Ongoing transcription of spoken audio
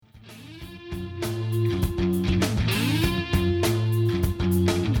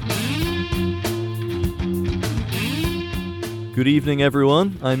Good evening,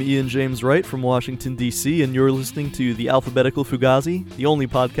 everyone. I'm Ian James Wright from Washington, D.C., and you're listening to The Alphabetical Fugazi, the only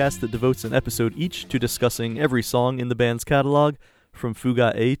podcast that devotes an episode each to discussing every song in the band's catalog, from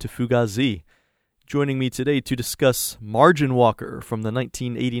Fuga A to Fuga Z. Joining me today to discuss Margin Walker from the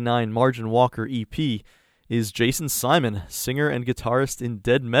 1989 Margin Walker EP is Jason Simon, singer and guitarist in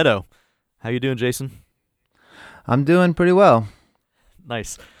Dead Meadow. How you doing, Jason? I'm doing pretty well.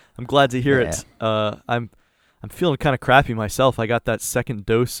 Nice. I'm glad to hear it. I'm feeling kind of crappy myself. I got that second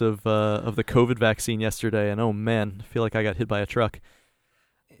dose of the COVID vaccine yesterday, and oh man, I feel like I got hit by a truck.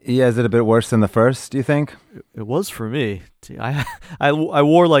 Yeah, is it a bit worse than the first, do you think? It was for me. I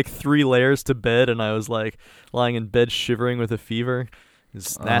wore like 3 layers to bed, and I was like lying in bed shivering with a fever.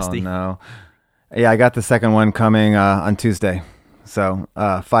 It's nasty. Oh, no. Yeah, I got the second one coming on Tuesday. So,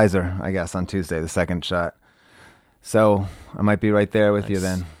 Pfizer, I guess, on Tuesday, the second shot. So, I might be right there with you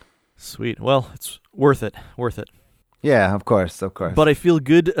then. Sweet. Well, it's worth it. Yeah, of course. But I feel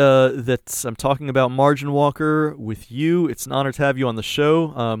good that I'm talking about Margin Walker with you. It's an honor to have you on the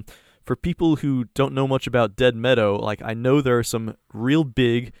show. For people who don't know much about Dead Meadow, like I know there are some real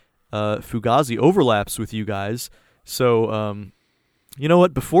big Fugazi overlaps with you guys. So, you know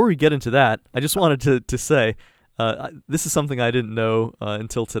what? Before we get into that, I just wanted to say this is something I didn't know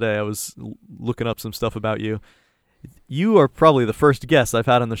until today. I was looking up some stuff about you. You are probably the first guest I've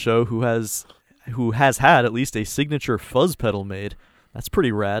had on the show who has had at least a signature fuzz pedal made. That's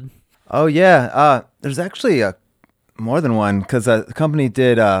pretty rad. Oh, yeah. There's actually more than one, because the company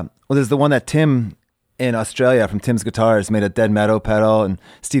did... there's the one that Tim in Australia from Tim's Guitars made a Dead Meadow pedal, and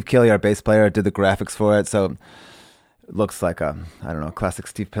Steve Killy, our bass player, did the graphics for it, so it looks like classic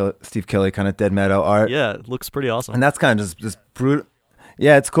Steve Killy kind of Dead Meadow art. Yeah, it looks pretty awesome. And that's kind of just brutal.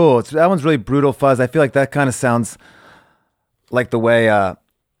 Yeah, it's cool. That one's really brutal fuzz. I feel like that kind of sounds like the way a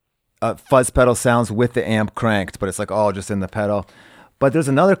fuzz pedal sounds with the amp cranked, but it's like all just in the pedal. But there's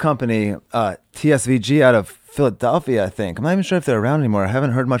another company, TSVG, out of Philadelphia, I think. I'm not even sure if they're around anymore. I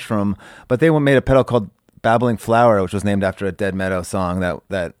haven't heard much from them. But they made a pedal called Babbling Flower, which was named after a Dead Meadow song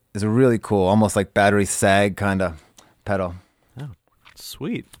that is a really cool, almost like battery sag kind of pedal. Oh,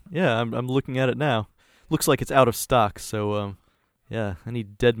 sweet. Yeah, I'm looking at it now. Looks like it's out of stock, so... yeah, any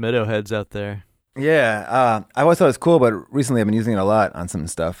Dead Meadow heads out there? Yeah, I always thought it was cool, but recently I've been using it a lot on some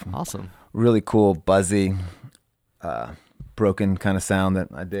stuff. Awesome. Really cool, buzzy, broken kind of sound that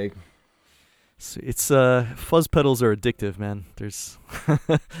I dig. It's fuzz pedals are addictive, man.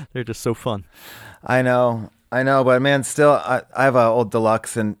 They're just so fun. I know, but man, still, I have an old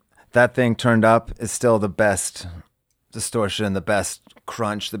Deluxe, and that thing turned up is still the best distortion, the best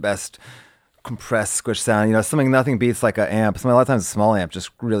crunch, the best compressed squish sound, nothing beats like an amp. A lot of times a small amp just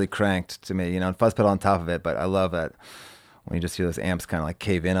really cranked to me, and fuzz pedal on top of it. But I love that when you just hear those amps kind of like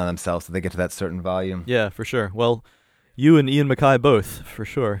cave in on themselves so they get to that certain volume. Yeah, for sure. Well, you and Ian MacKaye both, for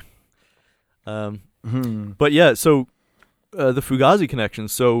sure. But yeah, so the Fugazi connection.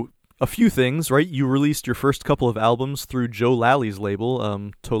 So a few things, right? You released your first couple of albums through Joe Lally's label,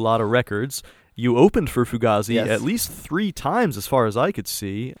 Tolada Records. You opened for Fugazi at least 3 times as far as I could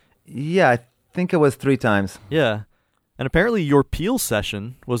see. Yeah, I think it was 3 times. Yeah. And apparently your Peel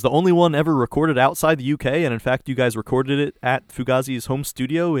session was the only one ever recorded outside the UK, and in fact you guys recorded it at Fugazi's home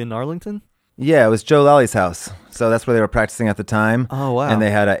studio in Arlington? Yeah, it was Joe Lally's house. So that's where they were practicing at the time. Oh, wow. And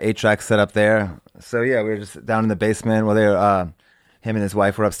they had an 8-track set up there. So yeah, we were just down in the basement where him and his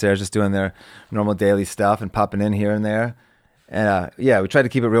wife were upstairs just doing their normal daily stuff and popping in here and there. And we tried to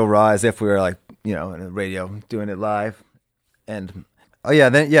keep it real raw as if we were like, in a radio doing it live. And...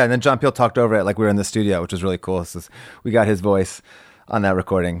 then John Peel talked over it like we were in the studio, which was really cool. So we got his voice on that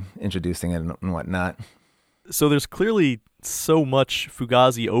recording, introducing it and whatnot. So there's clearly so much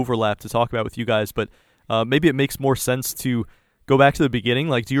Fugazi overlap to talk about with you guys, but maybe it makes more sense to go back to the beginning.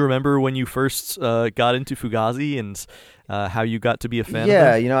 Like, do you remember when you first got into Fugazi and how you got to be a fan of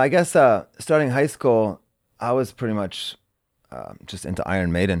them? Yeah, I guess starting high school, I was pretty much... just into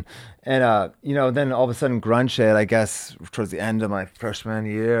Iron Maiden. And, then all of a sudden grunge hit, I guess, towards the end of my freshman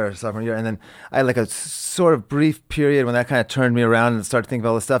year or sophomore year. And then I had like a sort of brief period when that kind of turned me around and started thinking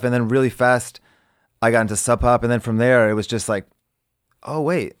about all this stuff. And then really fast, I got into Sub Pop. And then from there, it was just like, oh,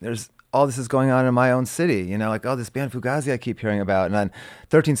 wait, there's all this is going on in my own city. This band Fugazi I keep hearing about. And then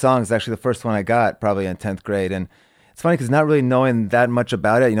 13 Songs is actually the first one I got probably in 10th grade. And it's funny because not really knowing that much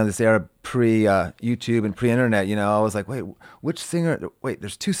about it, this era pre-YouTube and pre-internet, I was like, wait, which singer? Wait,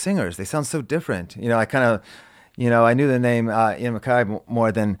 there's 2 singers. They sound so different. I kind of, I knew the name Ian MacKaye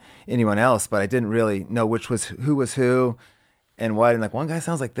more than anyone else, but I didn't really know who was who and what. And like, one guy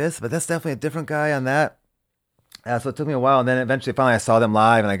sounds like this, but that's definitely a different guy on that. So it took me a while. And then finally I saw them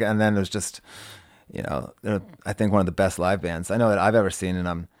live, and then it was just, they're, I think, one of the best live bands I know that I've ever seen,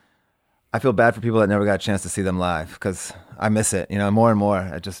 and I feel bad for people that never got a chance to see them live because I miss it, more and more.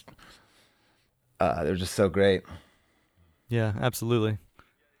 They're just so great. Yeah, absolutely.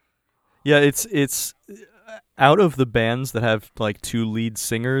 Yeah, it's out of the bands that have like two lead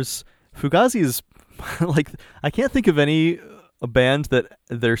singers, Fugazi is like, I can't think of a band that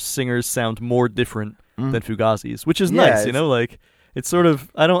their singers sound more different than Fugazi's, which is nice, like it's sort of,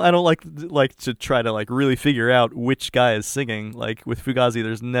 I don't like to try to like really figure out which guy is singing. Like with Fugazi,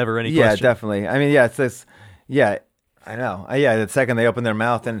 there's never any question. Yeah, definitely. I mean, it's this, I know. The second they open their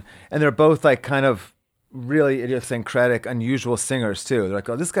mouth and they're both like kind of really idiosyncratic, unusual singers too. They're like,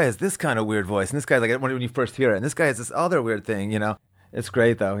 oh, this guy has this kind of weird voice, and this guy's like when you first hear it, and this guy has this other weird thing, It's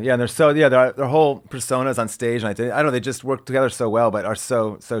great though. Yeah, and their whole personas on stage, and I don't know, they just work together so well, but are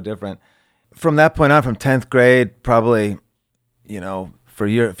so different. From that point on, from 10th grade, probably, for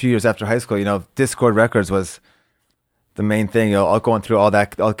a few years after high school, Dischord Records was the main thing. All going through all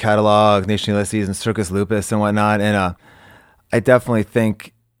catalog, Nation Ulysses and Circus Lupus and whatnot, and I definitely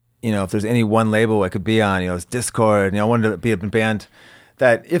think, if there's any one label I could be on, it's Dischord. I wanted to be a band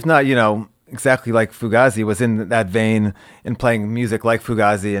that, if not, exactly like Fugazi, was in that vein and playing music like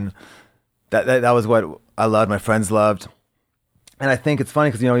Fugazi, and that was what I loved, my friends loved. And I think it's funny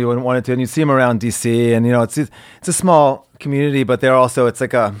because, you wouldn't want it to, and you see them around DC, and, it's a small community, but it's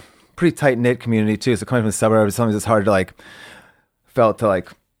like a pretty tight-knit community too. So coming from the suburbs, sometimes it's hard to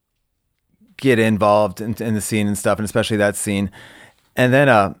get involved in the scene and stuff, and especially that scene. And then,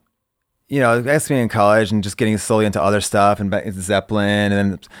 I guess being in college and just getting slowly into other stuff and Zeppelin,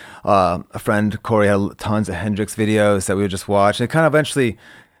 and then a friend, Corey, had tons of Hendrix videos that we would just watch. And it kind of eventually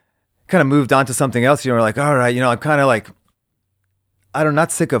moved on to something else. We're like, all right, I'm kind of like, I'm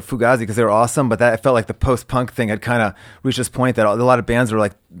not sick of Fugazi because they were awesome, but that I felt like the post-punk thing had kind of reached this point that a lot of bands were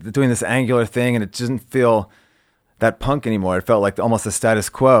like doing this angular thing, and it didn't feel that punk anymore. It felt like almost the status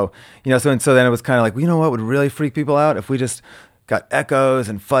quo, so then it was kind of like, well, what would really freak people out if we just got echoes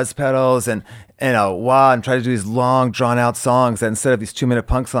and fuzz pedals and a wah, and try to do these long drawn out songs that instead of these 2-minute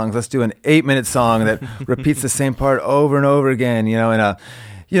punk songs, let's do an 8-minute song that repeats the same part over and over again,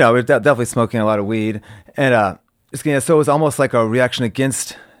 we're definitely smoking a lot of weed, and so it was almost like a reaction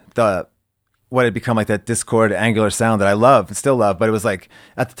against what had become like that Dischord angular sound that I love and still love, but it was like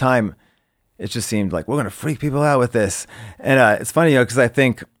at the time it just seemed like we're gonna freak people out with this. And it's funny, because I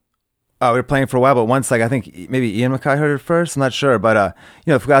think we were playing for a while, but once, I think maybe Ian MacKay heard it first. I'm not sure, but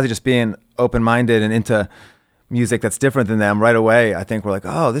Fugazi just being open-minded and into music that's different than them right away, I think we're like,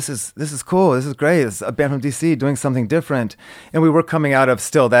 oh, this is cool, this is great. It's a band from DC doing something different, and we were coming out of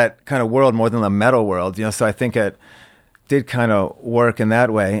still that kind of world more than the metal world, So I think it did kind of work in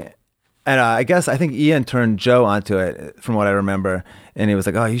that way. And I think Ian turned Joe onto it, from what I remember, and he was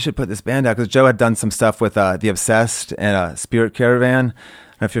like, oh, you should put this band out, because Joe had done some stuff with The Obsessed and Spirit Caravan. I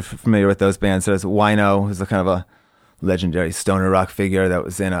don't know if you're familiar with those bands. There's Wino, who's a kind of a legendary stoner rock figure that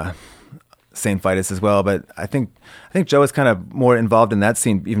was in Saint Vitus as well. But I think Joe was kind of more involved in that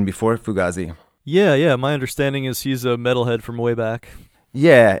scene even before Fugazi. Yeah. My understanding is he's a metalhead from way back.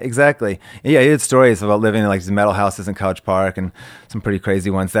 Yeah, exactly. And yeah, he had stories about living in like these metal houses in College Park and some pretty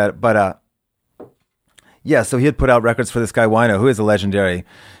crazy ones. So he had put out records for this guy Wino, who is a legendary.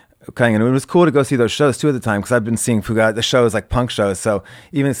 And it was cool to go see those shows too at the time, because I've been seeing Fugazi, the shows like punk shows. So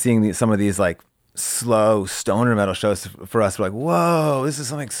even seeing some of these like slow stoner metal shows for us were like, whoa, this is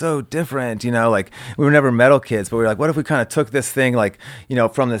something so different. Like we were never metal kids, but we were like, what if we kind of took this thing like,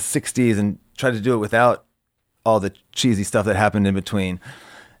 from the 60s and tried to do it without all the cheesy stuff that happened in between.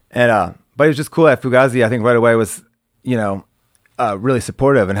 And but it was just cool that Fugazi, I think right away was, really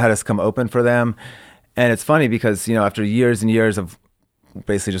supportive and had us come open for them. And it's funny because, after years and years of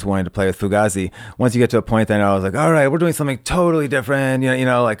basically just wanting to play with Fugazi, once you get to a point, then I was like, all right, we're doing something totally different,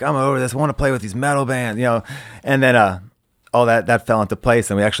 like I'm over this, I want to play with these metal bands, and then all that fell into place,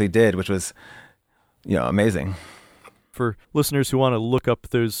 and we actually did, which was amazing. For listeners who want to look up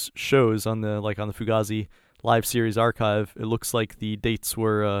those shows on the Fugazi live series archive, it looks like the dates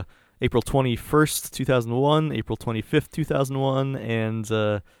were April 21st 2001, April 25th 2001, and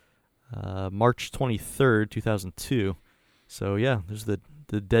March 23rd 2002. So yeah, there's the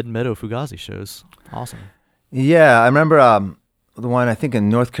Dead Meadow Fugazi shows. Awesome. Yeah, I remember the one I think in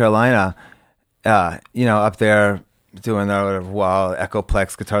North Carolina, up there doing the wild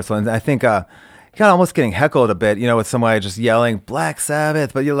Echoplex guitar solo. And I think kind of almost getting heckled a bit, with somebody just yelling Black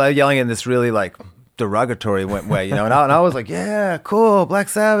Sabbath, but you're yelling in this really like derogatory way, and I was like, yeah, cool, Black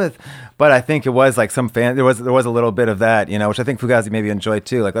Sabbath. But I think it was like some fan, there was a little bit of that, which I think Fugazi maybe enjoyed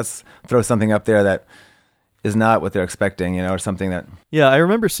too. Like, let's throw something up there that is not what they're expecting, or something that. Yeah, I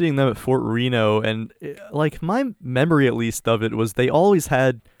remember seeing them at Fort Reno, and like my memory at least of it was they always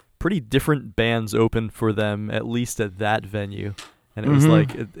had pretty different bands open for them, at least at that venue. And it was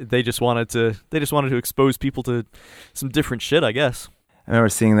like they just wanted to expose people to some different shit, I guess. I remember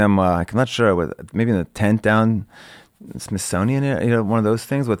seeing them. I'm not sure, maybe in the tent down Smithsonian, one of those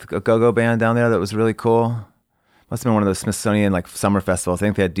things with a go-go band down there that was really cool. Must have been one of those Smithsonian like summer festivals. I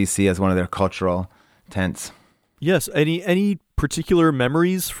think they had DC as one of their cultural tents. Yes. Any particular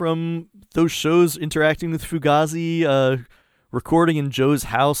memories from those shows interacting with Fugazi? Recording in Joe's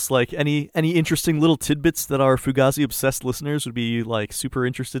house, like any interesting little tidbits that our Fugazi obsessed listeners would be like super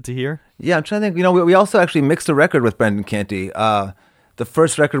interested to hear? Yeah, I'm trying to think. We also actually mixed a record with Brendan Canty. The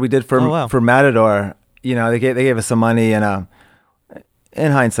first record we did for Matador, they gave us some money, and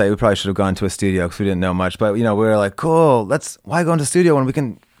in hindsight, we probably should have gone to a studio because we didn't know much. But we were like, cool. Why go into a studio when we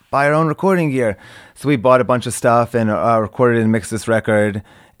can buy our own recording gear? So we bought a bunch of stuff and recorded and mixed this record,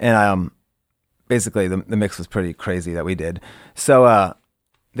 and basically, the mix was pretty crazy that we did. So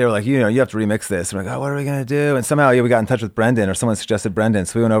they were like, you have to remix this. And we're like, what are we going to do? And somehow we got in touch with Brendan, or someone suggested Brendan.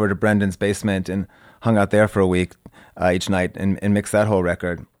 So we went over to Brendan's basement and hung out there for a week each night and mixed that whole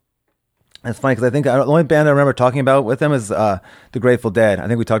record. And it's funny because I think the only band I remember talking about with them is the Grateful Dead. I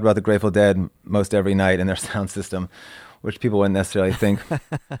think we talked about the Grateful Dead most every night and their sound system, which people wouldn't necessarily think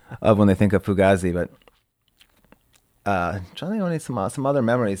of when they think of Fugazi. But trying to think of some other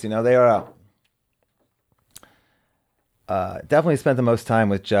memories. They are... definitely spent the most time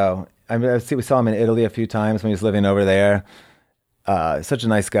with Joe. We saw him in Italy a few times when he was living over there. Such a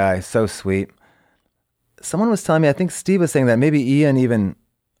nice guy, so sweet. Someone was telling me, I think Steve was saying that maybe Ian even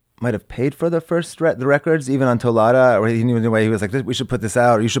might have paid for the the records, even on Tolada, or he knew the way he was like, we should put this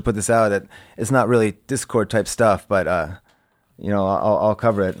out, or you should put this out. That it's not really Discord type stuff, but I'll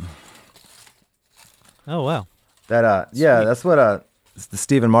cover it. Oh wow. That's what the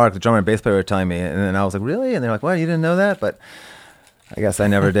Steve and Mark, the drummer and bass player, were telling me, and then I was like, really? And they're like, what, you didn't know that? But I guess I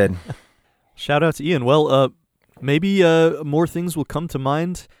never did. Shout out to Ian. Well, maybe more things will come to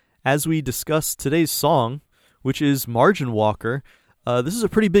mind as we discuss today's song, which is Margin Walker. This is a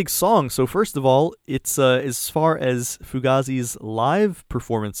pretty big song, so first of all, it's as far as Fugazi's live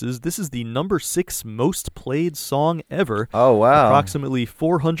performances, this is the number 6 most played song ever. Oh, wow. Approximately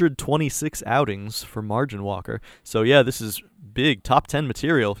 426 outings for Margin Walker. So yeah, this is big top 10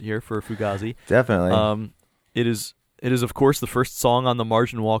 material here for Fugazi. Definitely. It is of course the first song on the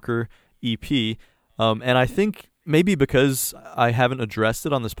Margin Walker EP, and I think maybe because I haven't addressed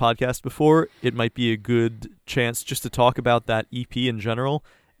it on this podcast before, it might be a good chance just to talk about that EP in general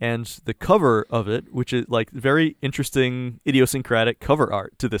and the cover of it, which is like very interesting, idiosyncratic cover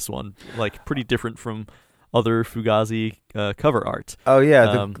art to this one, like pretty different from other Fugazi cover art. Oh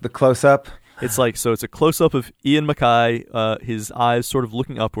yeah, the close up. It's like, so it's a close-up of Ian MacKaye, his eyes sort of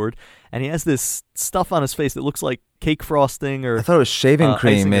looking upward, and he has this stuff on his face that looks like cake frosting, or I thought it was shaving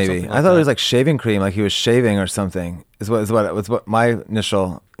cream, maybe. I thought it was like shaving cream, like he was shaving or something, is what my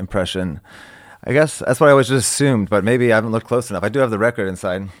initial impression. I guess that's what I always just assumed, but maybe I haven't looked close enough. I do have the record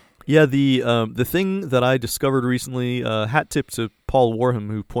inside. Yeah, the thing that I discovered recently, hat tip to Paul Warham,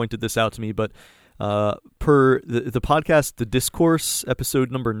 who pointed this out to me, but per the podcast, The Discourse,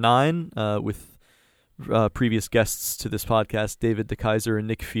 episode number 9, with previous guests to this podcast, David DeKaiser and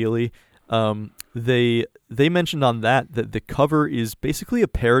Nick Feely, they mentioned on that the cover is basically a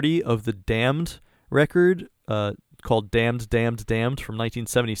parody of the Damned record called Damned, Damned, Damned from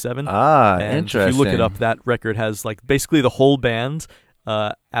 1977. And interesting. If you look it up, that record has like basically the whole band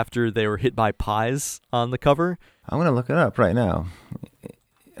after they were hit by pies on the cover. I'm going to look it up right now.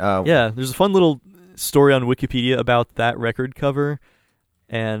 Yeah, there's a fun little story on Wikipedia about that record cover,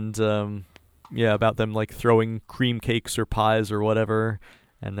 and about them like throwing cream cakes or pies or whatever,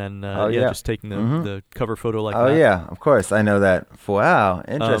 and then just taking the cover photo like that. Oh yeah, of course, I know that. Wow,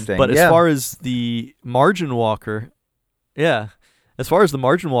 interesting. But as far as the Margin Walker,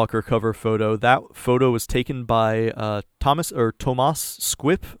 cover photo, that photo was taken by Thomas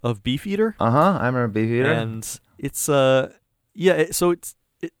Squip of Beefeater. I remember Beefeater, and it's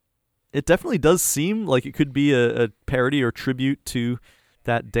It definitely does seem like it could be a parody or tribute to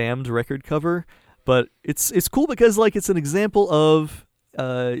that Damned record cover, but it's cool because like it's an example of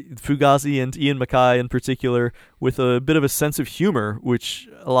Fugazi and Ian MacKaye in particular with a bit of a sense of humor, which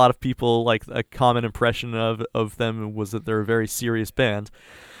a lot of people, like a common impression of them was that they're a very serious band,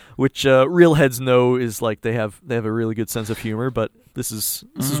 which real heads know is like they have a really good sense of humor, but this is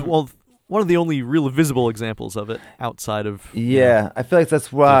one of the only real visible examples of it outside of I feel like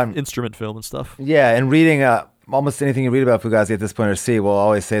that's why instrument film and stuff. Yeah, and reading almost anything you read about Fugazi at this point or see will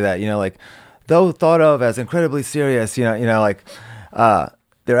always say that like though thought of as incredibly serious, like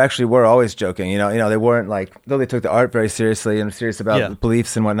they actually were always joking. They weren't like, though they took the art very seriously and serious about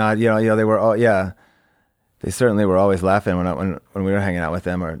beliefs and whatnot. They were all they certainly were always laughing when we were hanging out with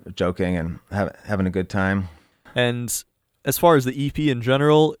them or joking and having a good time. And as far as the EP in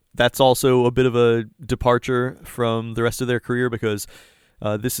general, that's also a bit of a departure from the rest of their career because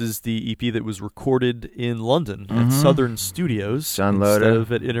this is the EP that was recorded in London at Southern Studios John instead Loder.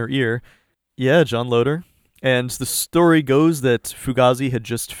 of at Inner Ear. Yeah, John Loder. And the story goes that Fugazi had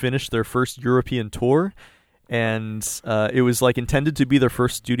just finished their first European tour, and it was like intended to be their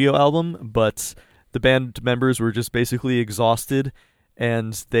first studio album, but the band members were just basically exhausted,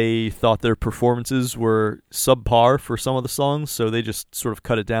 and they thought their performances were subpar for some of the songs, so they just sort of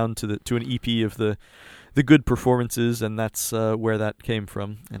cut it down to an EP of the good performances, and that's where that came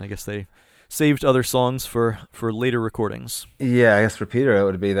from. And I guess they saved other songs for later recordings. Yeah, I guess Repeater it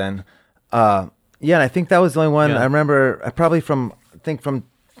would be then. And I think that was the only one I remember. Probably from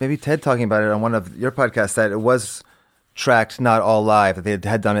maybe Ted talking about it on one of your podcasts that it was tracked not all live, that they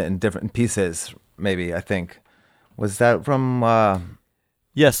had done it in different pieces. Maybe I think was that from.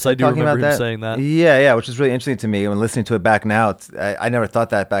 Yes, I do remember him saying that. Yeah, which is really interesting to me. When listening to it back now, I never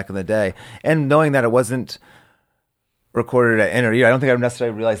thought that back in the day, and knowing that it wasn't recorded at Inner Ear, I don't think I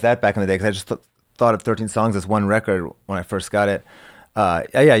necessarily realized that back in the day because I just thought of 13 Songs as one record when I first got it.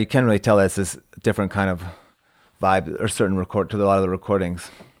 You can really tell that it's this different kind of vibe or certain to a lot of the recordings.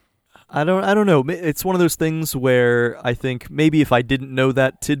 I don't know. It's one of those things where I think maybe if I didn't know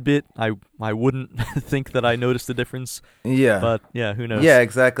that tidbit, I wouldn't think that I noticed the difference. Yeah. But yeah, who knows? Yeah,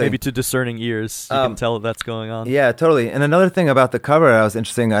 exactly. Maybe to discerning ears, you can tell that's going on. Yeah, totally. And another thing about the cover that was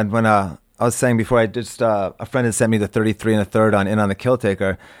interesting, when I was saying before, I just a friend had sent me the 33 1/3 on In on the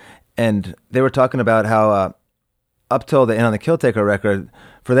Killtaker, and they were talking about how up till the In on the Killtaker record,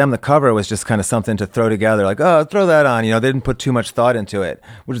 for them, the cover was just kind of something to throw together, like, oh, throw that on. They didn't put too much thought into it,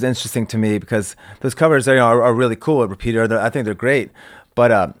 which is interesting to me because those covers are really cool at Repeater. I think they're great.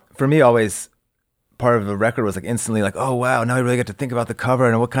 But for me, always part of the record was like instantly like, oh, wow, now I really get to think about the cover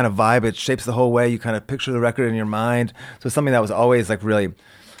and what kind of vibe it shapes the whole way. You kind of picture the record in your mind. So it's something that was always like really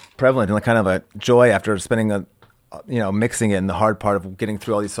prevalent and like kind of a joy after spending mixing it and the hard part of getting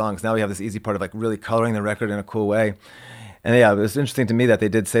through all these songs. Now we have this easy part of like really coloring the record in a cool way. And yeah, it was interesting to me that they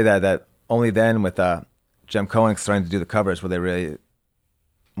did say that only then with Jem Cohen starting to do the covers were they really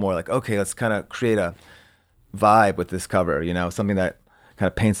more like, okay, let's kind of create a vibe with this cover, something that kind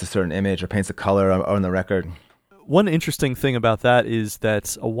of paints a certain image or paints a color on the record. One interesting thing about that is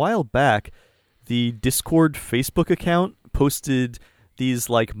that a while back, the Discord Facebook account posted these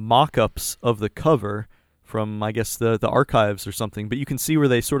like mock-ups of the cover from, I guess, the archives or something, but you can see where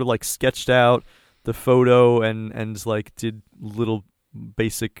they sort of like sketched out the photo and like did little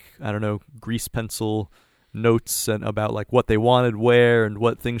basic, I don't know, grease pencil notes and about like what they wanted where and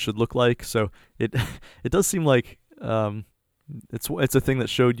what things should look like. So it does seem like it's a thing that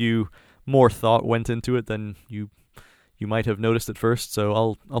showed you more thought went into it than you might have noticed at first. So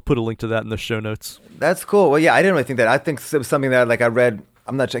I'll put a link to that in the show notes. That's cool. Well, yeah, I didn't really think that. I think it was something that like I read.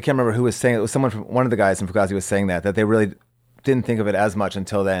 I can't remember who was saying it. It was someone from one of the guys from Fugazi was saying that they really didn't think of it as much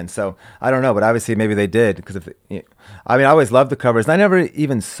until then. So I don't know, but obviously maybe they did because I always loved the covers. And I never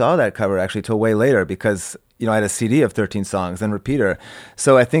even saw that cover actually till way later because I had a CD of 13 Songs and Repeater.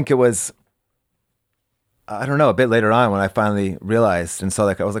 So I think it was, I don't know, a bit later on when I finally realized and saw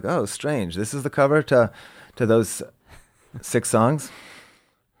that I was like, oh, strange. This is the cover to those 6 songs.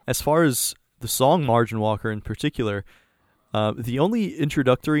 As far as the song Margin Walker in particular, the only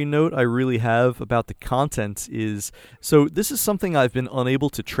introductory note I really have about the content is, so this is something I've been unable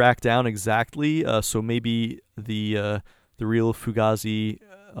to track down exactly, so maybe the real Fugazi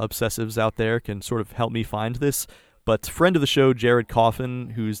obsessives out there can sort of help me find this, but friend of the show, Jared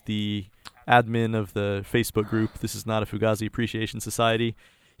Coffin, who's the admin of the Facebook group, This Is Not a Fugazi Appreciation Society,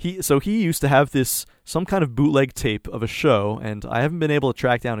 he used to have some kind of bootleg tape of a show, and I haven't been able to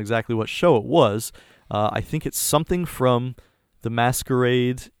track down exactly what show it was. I think it's something from the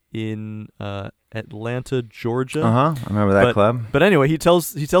Masquerade in Atlanta, Georgia. I remember that club. But anyway, he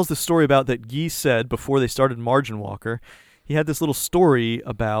tells the story about that Guy said before they started Margin Walker. He had this little story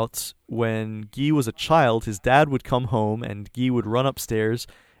about when Guy was a child, his dad would come home and Guy would run upstairs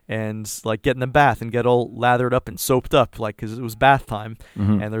and like get in the bath and get all lathered up and soaped up, like because it was bath time.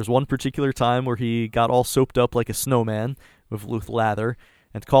 Mm-hmm. And there's one particular time where he got all soaped up like a snowman with lather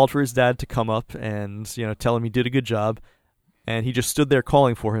and called for his dad to come up and tell him he did a good job. And he just stood there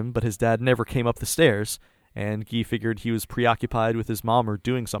calling for him, but his dad never came up the stairs. And Guy figured he was preoccupied with his mom or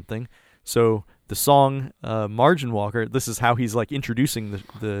doing something. So the song Margin Walker, this is how he's like introducing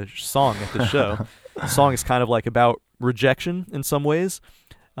the song at the show. The song is kind of like about rejection in some ways.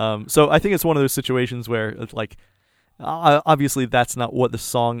 So I think it's one of those situations where it's like, obviously that's not what the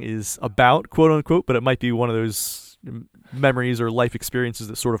song is about, quote unquote, but it might be one of those memories or life experiences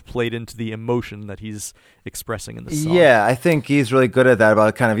that sort of played into the emotion that he's expressing in the song. Yeah, I think he's really good at that,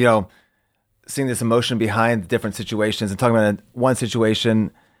 about kind of, seeing this emotion behind different situations and talking about one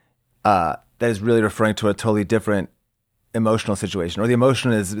situation that is really referring to a totally different emotional situation, or the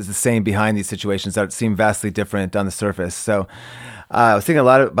emotion is the same behind these situations that seem vastly different on the surface. So I was thinking a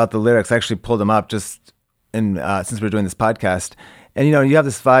lot about the lyrics. I actually pulled them up just since we were doing this podcast. And, you have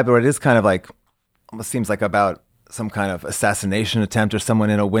this vibe where it is kind of like, almost seems like about some kind of assassination attempt or someone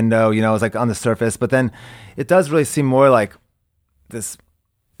in a window, it's like on the surface. But then it does really seem more like this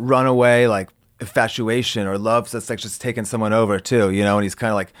runaway, like infatuation or love that's like just taking someone over too, and he's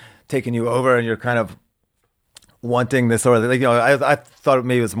kind of like taking you over and you're kind of wanting this, or like, I thought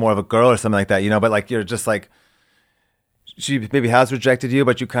maybe it was more of a girl or something like that, but like you're just like, she maybe has rejected you,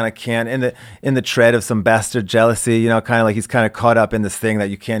 but you kind of can't, in the tread of some bastard jealousy, kind of like he's kind of caught up in this thing that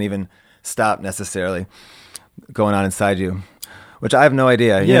you can't even stop necessarily going on inside you, which I have no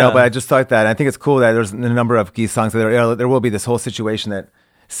idea, but I just thought that. And I think it's cool that there's a number of Geese songs that there will be this whole situation that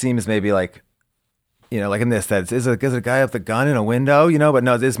seems maybe like, like in this, that is a guy with a gun in a window, but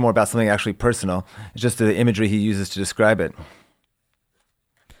no, it is more about something actually personal. It's just the imagery he uses to describe it.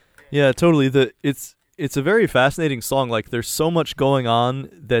 Yeah, totally. It's a very fascinating song. Like, there's so much going on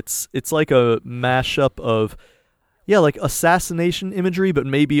it's like a mashup of, like assassination imagery, but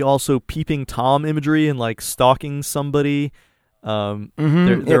maybe also peeping Tom imagery and like stalking somebody.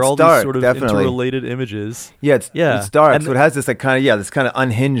 They're all dark, these sort of definitely interrelated images. It's dark. And so it has this like kind of, this kind of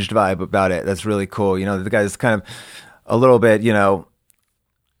unhinged vibe about it. That's really cool. The guy's kind of a little bit, on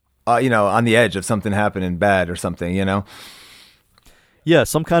the edge of something happening bad or something, Yeah,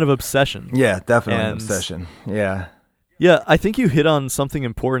 some kind of obsession. Yeah, definitely an obsession. Yeah. Yeah, I think you hit on something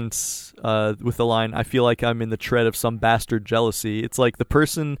important with the line, I feel like I'm in the tread of some bastard jealousy. It's like the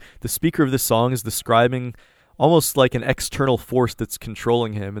speaker of this song is describing almost like an external force that's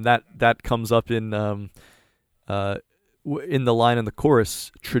controlling him, and that comes up in the line in the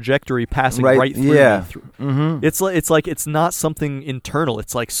chorus, trajectory passing right through me. It's like it's not something internal.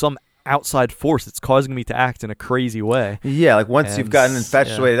 It's like some outside force that's causing me to act in a crazy way. Yeah, like once you've gotten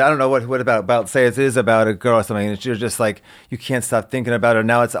infatuated, I don't know what about say it is about a girl or something, and you're just like, you can't stop thinking about her.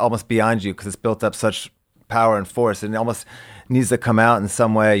 Now it's almost beyond you because it's built up such power and force, and it almost needs to come out in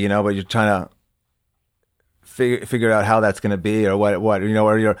some way, but you're trying to figure out how that's going to be, or what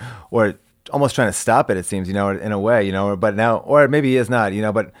or almost trying to stop it. It seems, in a way, but now, or maybe he is not,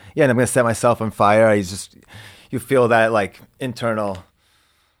 but yeah, and I'm going to set myself on fire. You feel that like internal,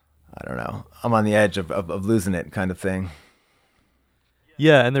 I don't know, I'm on the edge of losing it kind of thing.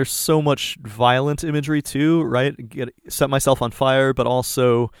 Yeah, and there's so much violent imagery too, right? Set myself on fire, but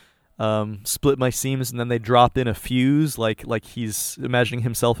also split my seams, and then they drop in a fuse, like he's imagining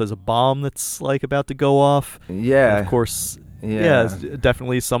himself as a bomb that's like about to go off. Yeah, and of course. Yeah,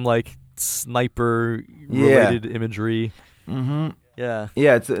 definitely some like sniper related imagery. Mm-hmm. Yeah,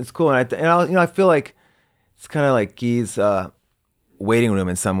 it's cool, and I feel like it's kind of like Guy's waiting room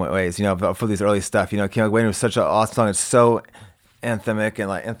in some ways, for these early stuff. Waiting Room is such an awesome song. It's so anthemic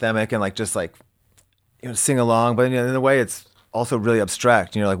and like just like sing along, but in a way it's also really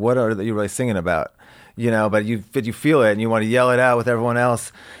abstract. Like, what are you really singing about? But you feel it and you want to yell it out with everyone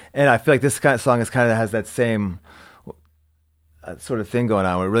else. And I feel like this kind of song has that same sort of thing going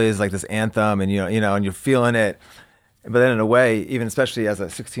on, where it really is like this anthem, and and you're feeling it. But then in a way, even especially as a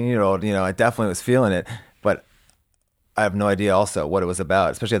 16-year-old, I definitely was feeling it, but I have no idea also what it was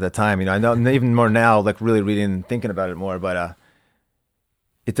about, especially at that time. I know even more now, like really reading and thinking about it more, but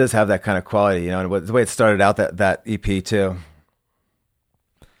it does have that kind of quality, and the way it started out, that EP too.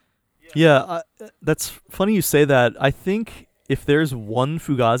 Yeah, that's funny you say that. I think if there's one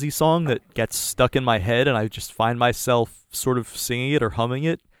Fugazi song that gets stuck in my head and I just find myself sort of singing it or humming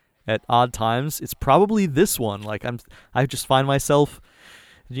it at odd times, it's probably this one. Like I just find myself,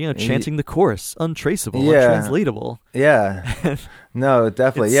 chanting the chorus, untraceable, untranslatable. Yeah, no,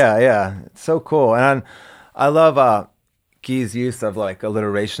 definitely, yeah, it's so cool, and I love Guy's use of like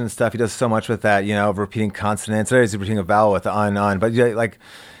alliteration and stuff. He does so much with that, of repeating consonants. Or he's repeating a vowel with the on, but like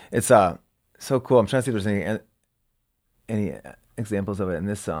it's so cool. I'm trying to see if there's any examples of it in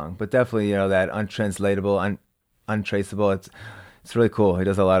this song, but definitely that untranslatable, untraceable. It's really cool. He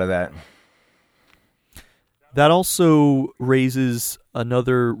does a lot of that. That also raises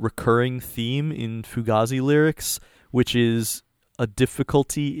another recurring theme in Fugazi lyrics, which is a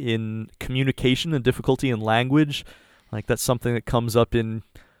difficulty in communication, a difficulty in language. Like that's something that comes up in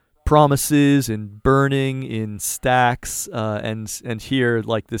Promises, in Burning, in Stacks, and here,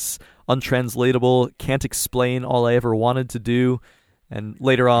 like this untranslatable, can't explain all I ever wanted to do. And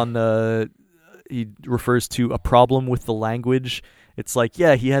later on, he refers to a problem with the language. It's like,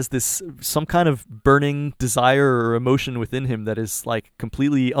 yeah, he has some kind of burning desire or emotion within him that is like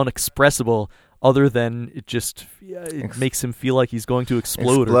completely unexpressible, other than it makes him feel like he's going to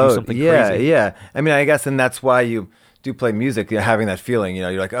explode. Or do something crazy. Yeah. I mean, I guess, and that's why you do play music, having that feeling,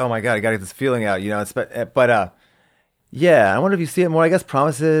 you're like, oh my God, I gotta get this feeling out, yeah, I wonder if you see it more. I guess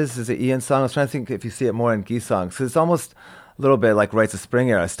Promises is an Ian song. I was trying to think if you see it more in Guy songs, because it's almost a little bit like Rites of Spring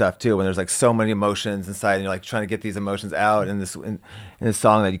era stuff too, when there's like so many emotions inside, and you're like trying to get these emotions out in this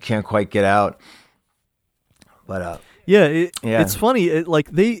song that you can't quite get out. But it's funny. Like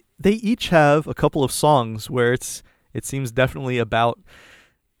they each have a couple of songs where it seems definitely about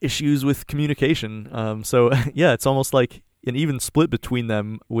issues with communication. So yeah, it's almost like an even split between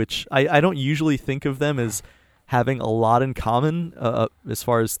them, which I don't usually think of them as having a lot in common as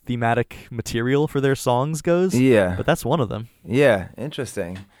far as thematic material for their songs goes. Yeah. But that's one of them. Yeah,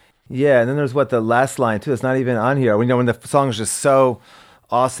 interesting. Yeah, and then there's the last line too. It's not even on here. When the song is just so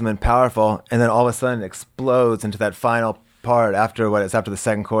awesome and powerful, and then all of a sudden it explodes into that final part after the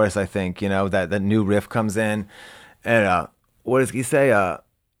second chorus, I think, that new riff comes in. And what does he say?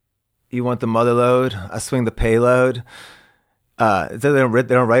 You want the mother load, I swing the payload. They don't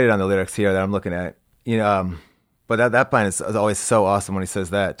write it on the lyrics here that I'm looking at, but that line is always so awesome when he says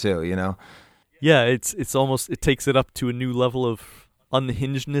that too, Yeah, it's almost, it takes it up to a new level of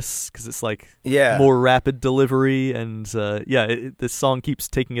unhingedness, because it's like more rapid delivery, and this song keeps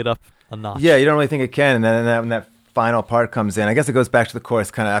taking it up a notch. Yeah, you don't really think it can, and then when that final part comes in, I guess it goes back to the chorus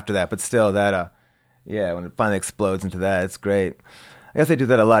kind of after that, but still that when it finally explodes into that, it's great. I guess they do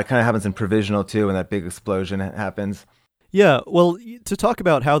that a lot. It kind of happens in Provisional too, when that big explosion happens. Yeah, well, to talk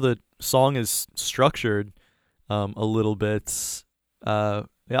about how the song is structured a little bit, I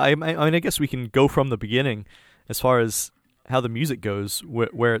guess we can go from the beginning as far as how the music goes,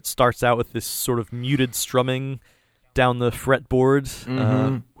 where it starts out with this sort of muted strumming down the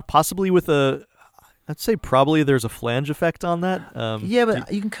fretboard, possibly with I'd say probably there's a flange effect on that.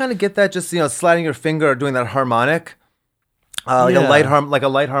 But you can kind of get that just sliding your finger or doing that harmonic. A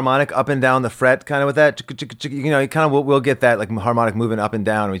light harmonic up and down the fret, kind of with that. You kind of will get that like harmonic moving up and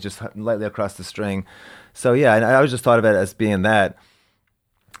down. We just lightly across the string. So yeah, I always just thought of it as being that.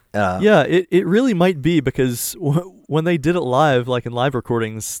 It really might be, because when they did it live, like in live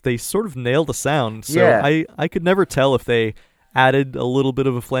recordings, they sort of nailed the sound. So I could never tell if they added a little bit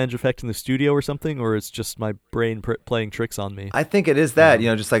of a flange effect in the studio or something, or it's just my brain playing tricks on me. I think it is that,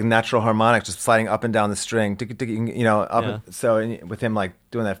 just like natural harmonic, just sliding up and down the string, up. So with him like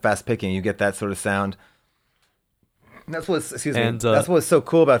doing that fast picking, you get that sort of sound. And that's what's so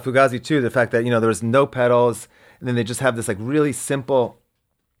cool about Fugazi too, the fact that, there was no pedals, and then they just have this like really simple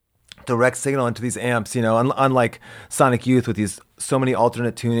direct signal into these amps, unlike Sonic Youth with so many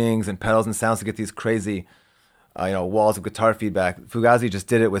alternate tunings and pedals and sounds to get these crazy walls of guitar feedback. Fugazi just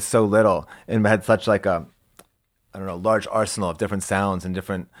did it with so little, and had such like a, large arsenal of different sounds and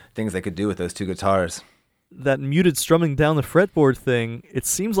different things they could do with those two guitars. That muted strumming down the fretboard thing, it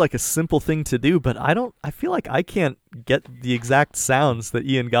seems like a simple thing to do, but I feel like I can't get the exact sounds that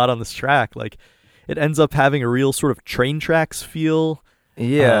Ian got on this track. Like, it ends up having a real sort of train tracks feel.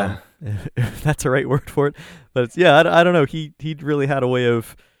 Yeah. If that's the right word for it. But I don't know. He really had a way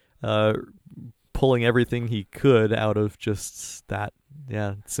of pulling everything he could out of just that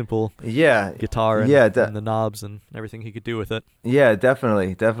simple guitar and, and the knobs and everything he could do with it. Yeah,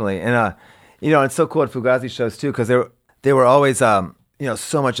 definitely. And it's so cool at Fugazi shows too, because they were always so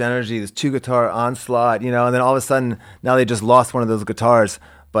much energy, this two guitar onslaught, and then all of a sudden now they just lost one of those guitars,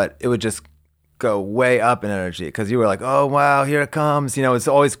 but it would just go way up in energy, because you were like, oh wow, here it comes. It's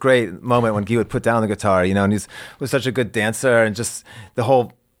always a great moment when Guy would put down the guitar, and he was such a good dancer, and just the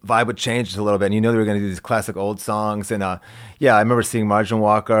whole vibe would change a little bit, and they were going to do these classic old songs. And I remember seeing Margin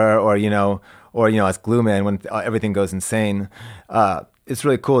Walker or as Glue Man, when everything goes insane. It's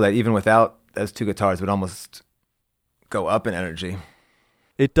really cool that even without those two guitars, it would almost go up in energy.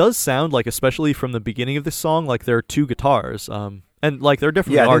 It does sound like, especially from the beginning of this song, like there are two guitars. And like there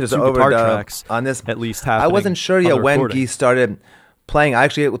definitely are two guitar tracks on this, at least happening. I wasn't sure when Guy started playing. I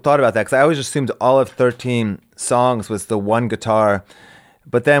actually thought about that, because I always assumed all of 13 songs was the one guitar.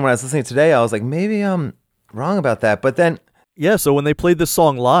 But then when I was listening today, I was like, maybe I'm wrong about that. But then so when they played this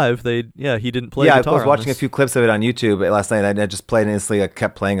song live, he didn't play guitar. I was watching a few clips of it on YouTube last night, and I just played it instantly. I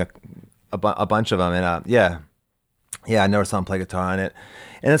kept playing a bunch of them, and Yeah, I never saw him play guitar on it.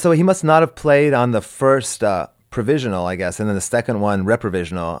 And so he must not have played on the first Provisional, I guess, and then the second one,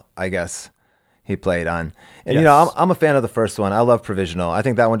 Reprovisional, I guess he played on. And you know, I'm a fan of the first one. I love Provisional. I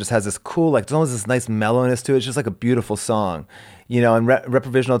think that one just has this cool, like, there's almost this nice mellowness to it. It's just like a beautiful song, you know. And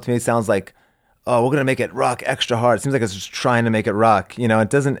Reprovisional to me sounds like, oh, we're gonna make it rock extra hard. It seems like it's just trying to make it rock, you know. It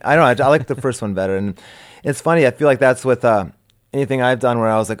doesn't. I don't know. I like the first one better. And it's funny. I feel like that's with anything I've done where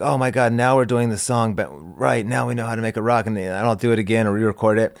I was like, oh my god, now we're doing the song, but right now we know how to make it rock, and I don't do it again or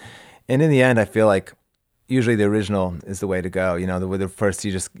re-record it. And in the end, I feel like usually the original is the way to go. You know, with the first,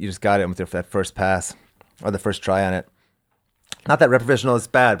 you just got it with that first pass or the first try on it. Not that Reprovisional is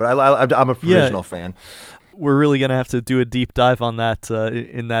bad, but I'm a Provisional fan. We're really gonna have to do a deep dive on that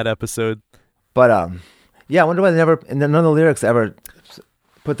in that episode. But yeah, I wonder why none of the lyrics ever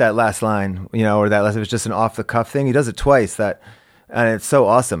put that last line, you know, or that last. It was just an off the cuff thing. He does it twice. And it's so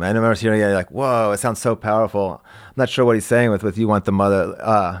awesome. I remember hearing it like, whoa, it sounds so powerful. I'm not sure what he's saying with "You want the mother."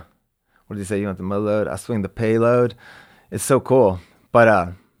 What did he say? You want the mother load? I swing the payload. It's so cool.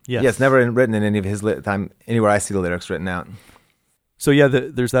 But yeah, it's never written in any of his time anywhere I see the lyrics written out. So yeah,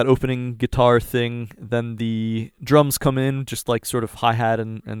 there's that opening guitar thing. Then the drums come in, just like sort of hi-hat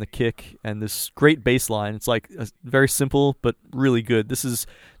and the kick, and this great bass line. It's like very simple but really good. This is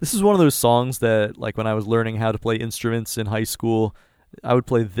one of those songs that, like, when I was learning how to play instruments in high school, I would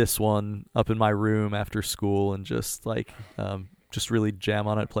play this one up in my room after school and just like just really jam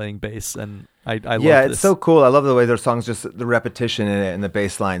on it playing bass. And I love it's so cool. I love the way their songs, just the repetition in it and the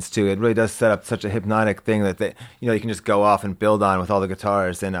bass lines too. It really does set up such a hypnotic thing that you can just go off and build on with all the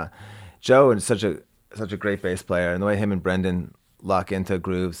guitars. And Joe is such a great bass player, and the way him and Brendan lock into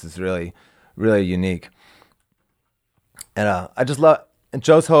grooves is really, really unique. And I just love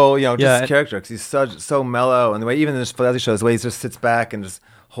Joe's whole, his character, because he's so mellow, and the way even in this Fugazi shows, the way he just sits back and just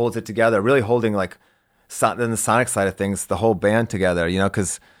holds it together, really holding like then the sonic side of things, the whole band together,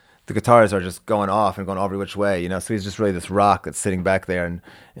 because the guitars are just going off and going every which way, so he's just really this rock that's sitting back there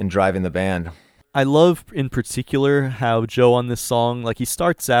and driving the band. I love in particular how Joe on this song, like, he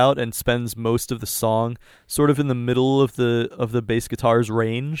starts out and spends most of the song sort of in the middle of the bass guitar's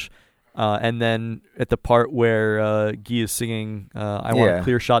range, and then at the part where Guy is singing I Want a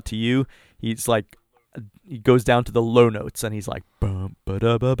Clear Shot to You, he's like, he goes down to the low notes and he's like bum ba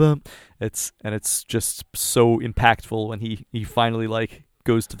da ba bum. It's just so impactful when he finally like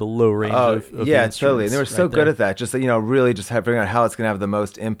goes to the low range of totally. And they were so good at that, just really just figuring out how it's going to have the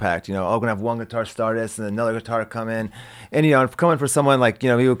most impact. We're going to have one guitar start us and another guitar come in, and coming for someone like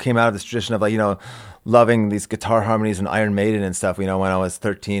who came out of this tradition of like loving these guitar harmonies and Iron Maiden and stuff, when I was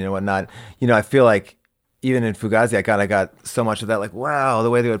 13 and whatnot. I feel like even in Fugazi, I got so much of that. Like, wow,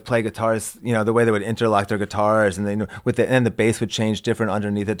 the way they would play guitars, the way they would interlock their guitars, and the bass would change different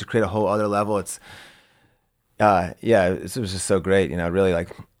underneath it to create a whole other level. It's, it was just so great. It really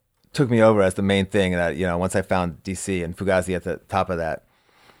like took me over as the main thing. That once I found DC and Fugazi at the top of that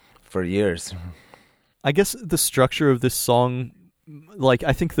for years. I guess the structure of this song, like,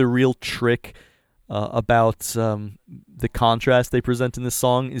 I think the real trick about the contrast they present in this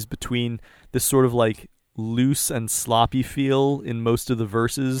song is between this sort of like loose and sloppy feel in most of the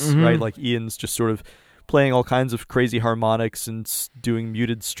verses, right? Like Ian's just sort of playing all kinds of crazy harmonics and doing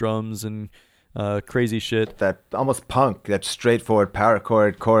muted strums and crazy shit. That almost punk, that straightforward power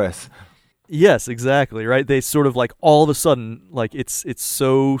chord chorus. Yes, exactly, right? They sort of like all of a sudden, like it's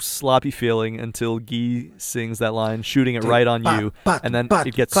so sloppy feeling until Guy sings that line, shooting it right on you, and then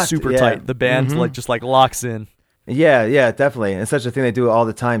it gets super tight. The band like just like locks in. Yeah, definitely. And it's such a thing they do all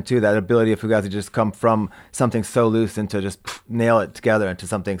the time too. That ability of Fugazi to just come from something so loose into just nail it together into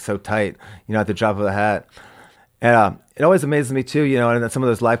something so tight, at the drop of a hat. And it always amazes me too, and some of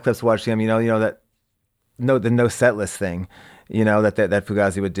those live clips watching him, that the no set list thing, that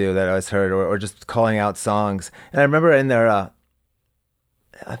Fugazi would do that I always heard, or just calling out songs. And I remember in their, I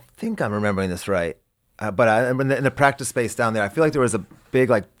think I'm remembering this right. But in the practice space down there, I feel like there was a big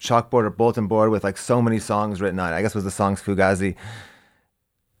like chalkboard or bulletin board with like so many songs written on it. I guess it was the songs Fugazi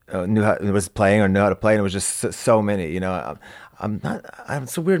was playing or knew how to play, and it was just so many. It's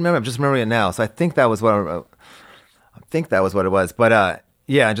a weird memory. I'm just remembering it now. So I think that was what it was. But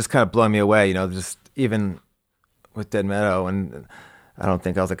it just kind of blowing me away. Just even with Dead Meadow, and I don't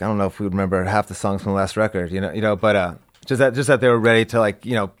know if we would remember half the songs from the last record. But just that they were ready to like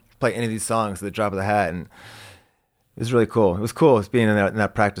play any of these songs at the drop of the hat, and it was really cool. It was cool being in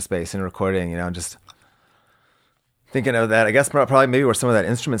that practice space and recording, just thinking of that. I guess probably maybe where some of that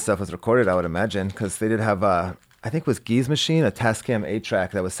instrument stuff was recorded, I would imagine, because they did have, I think it was Guy's machine, a Tascam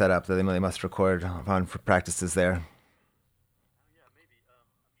 8-track that was set up that they must record on for practices there.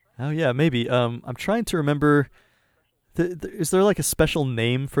 Oh yeah, maybe. I'm trying to remember Is there like a special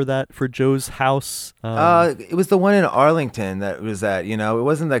name for that, for Joe's house? It was the one in Arlington that was at. It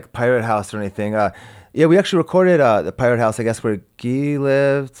wasn't like Pirate House or anything. Yeah, we actually recorded the Pirate House, I guess, where Guy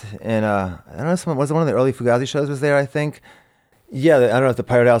lived, and I don't know, was it one of the early Fugazi shows was there, I think. Yeah, I don't know if the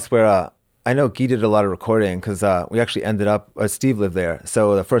Pirate House where I know Guy did a lot of recording because we actually ended up, Steve lived there.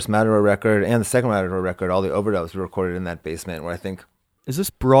 So the first Matador record and the second Matador record, all the overdubs were recorded in that basement where I think. Is this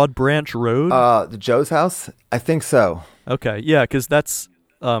Broad Branch Road? The Joe's house? I think so. Okay, yeah, because that's,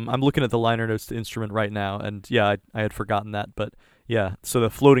 I'm looking at the liner notes to Instrument right now, and yeah, I had forgotten that, but yeah, so the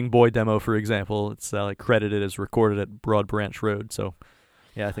Floating Boy demo, for example, it's like credited as recorded at Broad Branch Road, so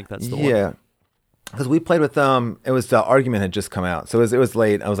yeah, I think that's the one. Yeah, because we played with it was the Argument had just come out, so it was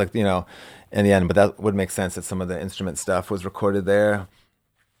late. I was like, in the end, but that would make sense that some of the instrument stuff was recorded there.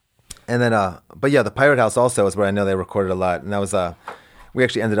 And then, but yeah, the Pirate House also is where I know they recorded a lot, and that was we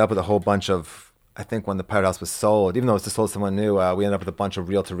actually ended up with a whole bunch of, I think when the Pirate House was sold, even though it was just sold to someone new, we ended up with a bunch of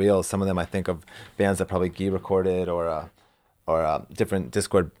reel-to-reels. Some of them I think of bands that probably Guy recorded or different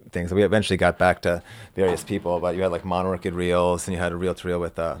Discord things. We eventually got back to various people, but you had like Mono-Orchid reels, and you had a reel-to-reel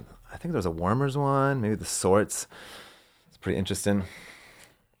with, I think there was a Warmers one, maybe the Sorts. It's pretty interesting.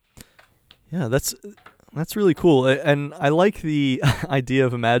 Yeah, that's really cool, and I like the idea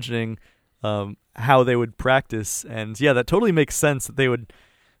of imagining how they would practice, and yeah, that totally makes sense that they would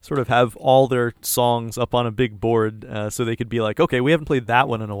sort of have all their songs up on a big board, so they could be like, okay, we haven't played that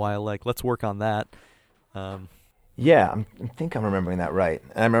one in a while, like let's work on that. Yeah, I think I'm remembering that right.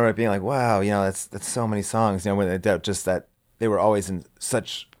 And I remember it being like, wow, that's so many songs. When just that they were always in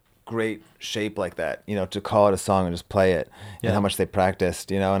such great shape like that. To call it a song and just play it, and how much they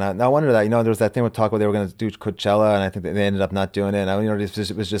practiced. And I wonder that. There was that thing with talk about they were going to do Coachella, and I think they ended up not doing it. And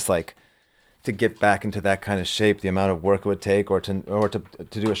it was just like to get back into that kind of shape. The amount of work it would take, or to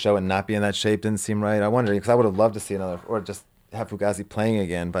do a show and not be in that shape didn't seem right. I wondered because I would have loved to see another, or just have Fugazi playing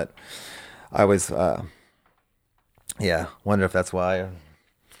again, but I was. Yeah, wonder if that's why.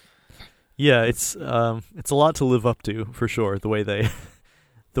 Yeah, it's a lot to live up to for sure. The way they,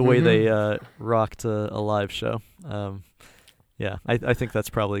 way they rocked a live show. Yeah, I think that's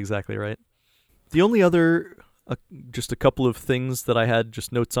probably exactly right. The only other, just a couple of things that I had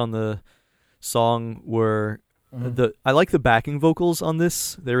just notes on the song were I like the backing vocals on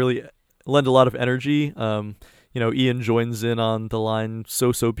this. They really lend a lot of energy. Ian joins in on the line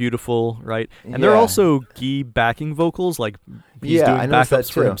 "so beautiful," right? And they're also Guy backing vocals, like he's doing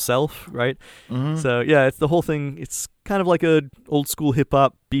backups for himself, right? Mm-hmm. So yeah, it's the whole thing. It's kind of like a old school hip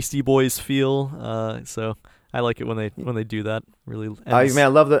hop Beastie Boys feel. So I like it when they do that. Really, I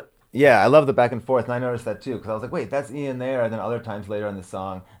love the back and forth, and I noticed that too because I was like, wait, that's Ian there, and then other times later in the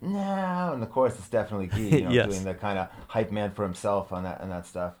song, no, and of course it's definitely Guy, yes. Doing the kind of hype man for himself on that and that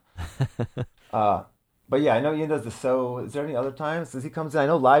stuff. But yeah, I know Ian does the so. Is there any other times? Does he comes in? I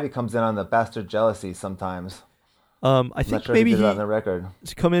know live he comes in on the Bastard Jealousy sometimes. I think maybe he on the record.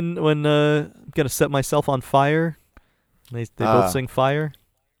 Does he come in when I'm gonna set myself on fire? They both sing fire.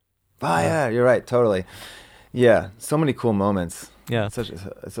 Fire, you're right, totally. Yeah, so many cool moments. Yeah,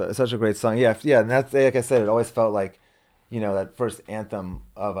 it's such a great song. Yeah, and that's like I said, it always felt like, that first anthem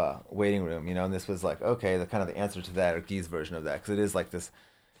of a Waiting Room. And this was like okay, the kind of the answer to that or Guy's version of that because it is like this.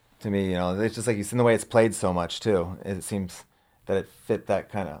 To me, it's just like you've seen the way it's played so much too. It seems that it fit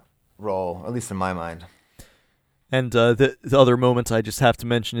that kind of role, at least in my mind. And the other moment I just have to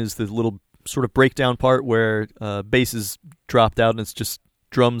mention is the little sort of breakdown part where bass is dropped out and it's just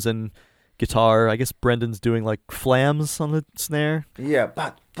drums and guitar. I guess Brendan's doing like flams on the snare. Yeah,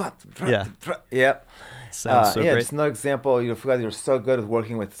 yeah. Sounds so great. Just another example. Fugazi were so good with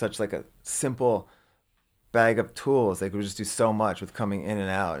working with such like a simple bag of tools. They could just do so much with coming in and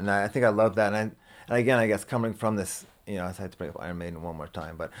out, and I think I love that. And again, I guess coming from this, I had to bring up Iron Maiden one more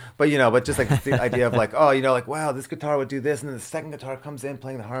time, but just like the idea of like, like wow, this guitar would do this, and then the second guitar comes in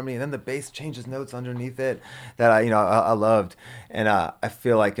playing the harmony, and then the bass changes notes underneath it. That I loved, and I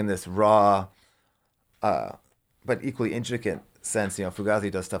feel like in this raw, but equally intricate sense, Fugazi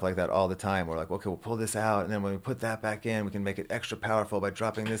does stuff like that all the time. We're like, okay, we'll pull this out, and then when we put that back in, we can make it extra powerful by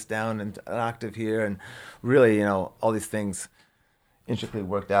dropping this down and an octave here, and really, all these things intricately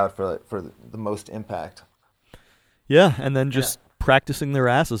worked out for the most impact. Yeah, and then just practicing their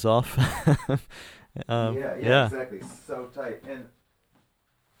asses off. Yeah, exactly. So tight, and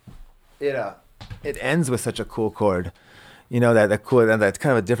it ends with such a cool chord. That cool, that's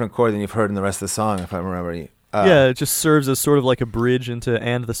kind of a different chord than you've heard in the rest of the song, if I remember. It just serves as sort of like a bridge into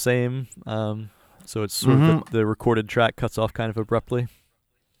 "And the Same." So it's sort of the recorded track cuts off kind of abruptly.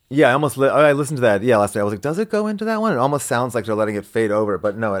 Yeah, I listened to that. Yeah, last night I was like, does it go into that one? It almost sounds like they're letting it fade over,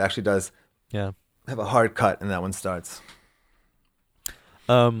 but no, it actually does. Yeah, have a hard cut, and that one starts.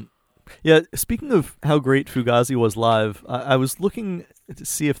 Yeah, speaking of how great Fugazi was live, I was looking to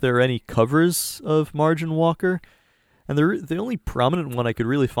see if there are any covers of Margin Walker, and the only prominent one I could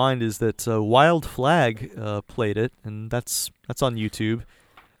really find is that Wild Flag played it, and that's on YouTube.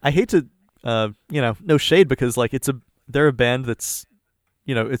 I hate to, no shade, because like they're a band that's,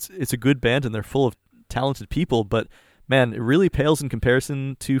 it's a good band and they're full of talented people, but man, it really pales in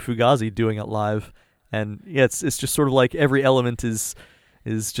comparison to Fugazi doing it live. And yeah, it's just sort of like every element is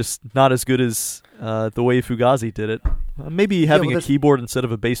just not as good as the way Fugazi did it. Maybe having a keyboard instead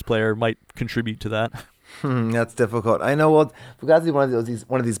of a bass player might contribute to that. That's difficult. I know. Well, Fugazi is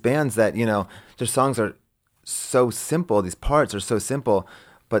one of these bands that, their songs are so simple. These parts are so simple,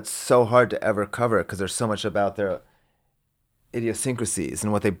 but so hard to ever cover because there's so much about their idiosyncrasies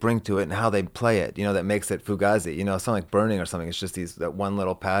and what they bring to it and how they play it. That makes it Fugazi. It's not like Burning or something. It's just that one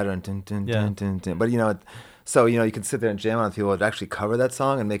little pattern. Dun, dun, dun, dun, dun. But so you can sit there and jam on people that actually cover that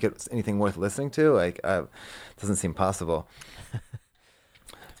song and make it anything worth listening to. Like, it doesn't seem possible.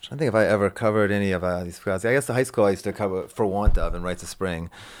 I think if I ever covered any of these Fugazi, I guess in high school I used to cover For Want Of and Rites of Spring,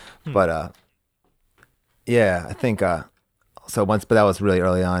 but yeah, I think so. But that was really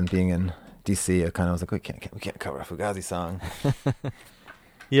early on. Being in DC, I kind of was like, we can't cover a Fugazi song.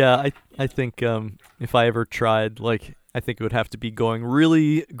 Yeah, I think if I ever tried, like, I think it would have to be going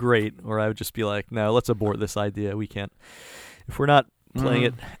really great, or I would just be like, no, let's abort this idea. We can't. If we're not playing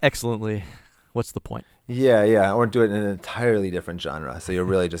it excellently, what's the point? Yeah, or do it in an entirely different genre. So you're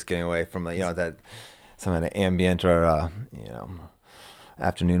really just getting away from that some kind of ambient or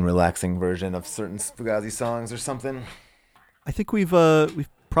afternoon relaxing version of certain Fugazi songs or something. I think we've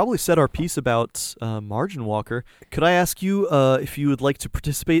probably said our piece about Margin Walker. Could I ask you if you would like to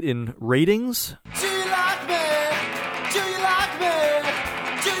participate in ratings? Do you like me? Do you like me?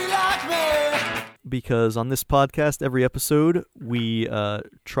 Do you like me? Because on this podcast, every episode, we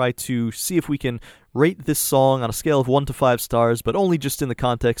try to see if we can rate this song on a scale of 1 to 5 stars, but only just in the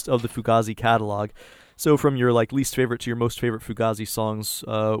context of the Fugazi catalog. So from your least favorite to your most favorite Fugazi songs,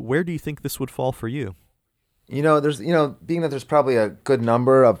 where do you think this would fall for you? There's being that there's probably a good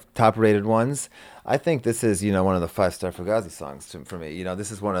number of top rated ones, I think this is one of the 5-star Fugazi songs for me.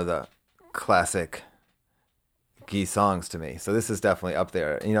 This is one of the classic Guy songs to me. So this is definitely up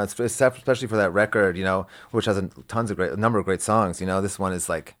there. It's especially for that record, which has a number of great songs. This one is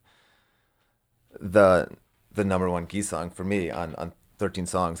like the number one Guy song for me on 13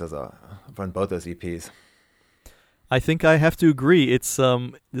 songs on both those EPs. I think I have to agree. It's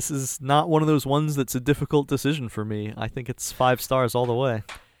this is not one of those ones that's a difficult decision for me. I think it's 5 stars all the way.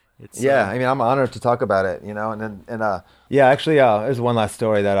 I'm honored to talk about it. Actually, there's one last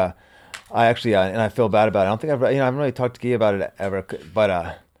story that I actually and I feel bad about it. I don't think I haven't really talked to Guy about it ever.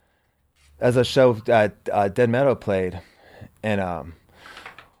 But as a show Dead Meadow played, and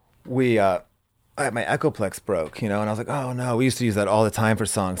my Echoplex broke, and I was like, oh no, we used to use that all the time for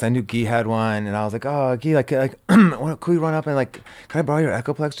songs. I knew Guy had one, and I was like, oh, Guy, could we run up and can I borrow your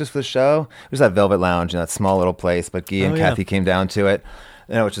Echoplex just for the show? It was that Velvet Lounge in that small little place, but Guy and Kathy came down to it,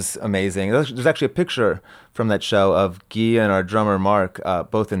 which is amazing. There's actually a picture from that show of Guy and our drummer Mark,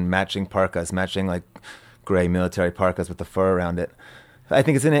 both in matching parkas, matching gray military parkas with the fur around it. I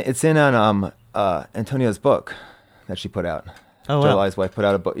think it's in on Antonio's book that she put out. Oh, wow. Joe Eli's wife put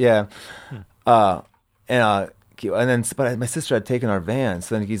out a book. Yeah. But my sister had taken our van,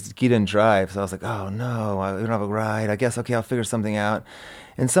 so then Guy didn't drive. So I was like, oh no, we don't have a ride. I guess, okay, I'll figure something out.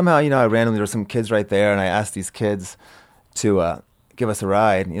 And somehow, I randomly, there were some kids right there, and I asked these kids to give us a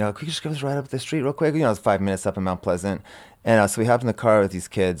ride. Could you just give us a ride up the street real quick? It was 5 minutes up in Mount Pleasant. And so we hopped in the car with these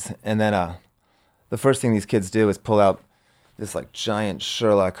kids, and then the first thing these kids do is pull out this giant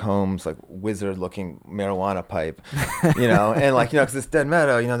Sherlock Holmes wizard looking marijuana pipe, and because it's Dead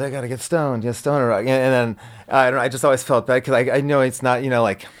Meadow, they got to get stoned, stoner rock, and then I don't know, I just always felt bad because I know it's not,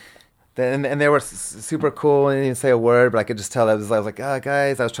 and they were super cool and they didn't say a word, but I could just tell that I was like,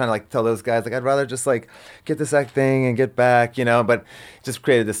 guys, I was trying to tell those guys I'd rather just get this thing and get back, but it just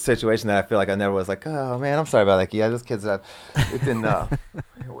created this situation that I feel like I never was oh man, I'm sorry about that. Yeah, those kids it didn't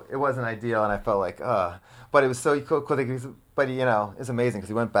it wasn't ideal, and I felt but it was so cool. But it's amazing because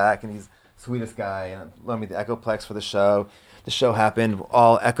he went back and he's the sweetest guy and loaned me the Echoplex for the show. The show happened,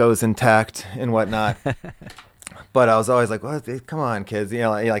 all echoes intact and whatnot. But I was always like, "Well, come on, kids,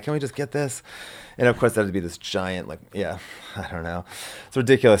 can we just get this?" And of course, that'd be this giant, I don't know, it's a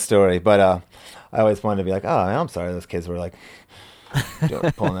ridiculous story. But I always wanted to be oh, man, I'm sorry, those kids were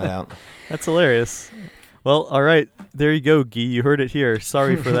pulling that out. That's hilarious. Well, all right, there you go, Guy. You heard it here.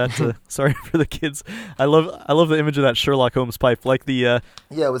 Sorry for that. Sorry for the kids. I love the image of that Sherlock Holmes pipe, like the.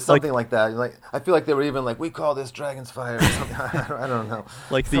 Yeah, it was something like that. Like I feel like they were even like, we call this Dragon's Fire or something. I don't know.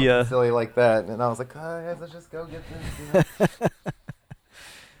 Like something the silly like that, and I was like, oh, yeah, let's just go get this.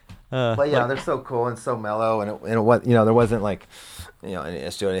 But yeah, they're so cool and so mellow, and it was, there wasn't like, any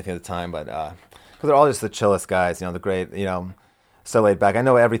issue or anything at the time, but because they're all just the chillest guys, the great, so laid back. I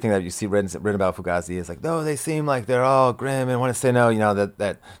know everything that you see written about Fugazi is like, no, they seem like they're all grim and want to say no,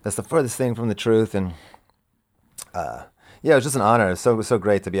 that's the furthest thing from the truth, and it was just an honor. It's so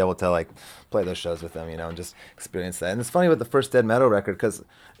great to be able to like play those shows with them, and just experience that. And it's funny with the first Dead Meadow record, because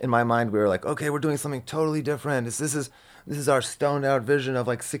in my mind we were like, okay, we're doing something totally different. This is our stoned out vision of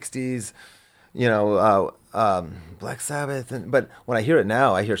like 60s, Black Sabbath. But when I hear it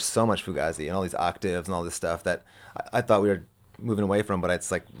now, I hear so much Fugazi and all these octaves and all this stuff that I thought we were moving away from, but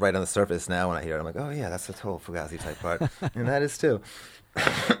it's like right on the surface now when I hear it. I'm like, oh yeah, that's the total Fugazi type part. And that is too.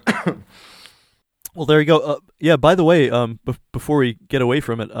 Well, there you go. By the way, before we get away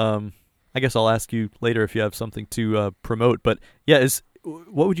from it, I guess I'll ask you later if you have something to promote. But yeah,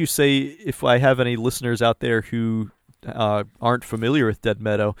 what would you say if I have any listeners out there who aren't familiar with Dead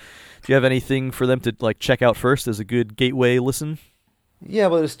Meadow? Do you have anything for them to like check out first as a good gateway listen? Yeah,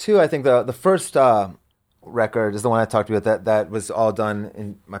 well, there's two. I think the first record is the one I talked about. That was all done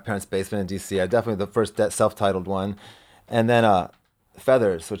in my parents' basement in DC. Definitely the first self-titled one, and then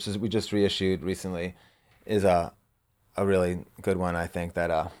Feathers, which is we just reissued recently, is a really good one. I think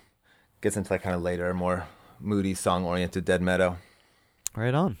that gets into like kind of later, more moody, song-oriented Dead Meadow.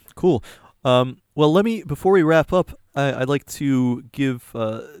 Right on. Cool. Well, before we wrap up, I'd like to give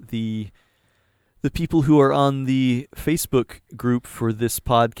the people who are on the Facebook group for this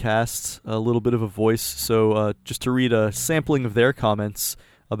podcast a little bit of a voice. So just to read a sampling of their comments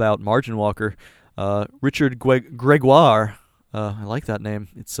about Margin Walker, Richard Gregoire. I like that name.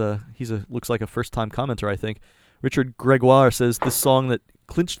 Looks like a first-time commenter, I think. Richard Gregoire says, this song that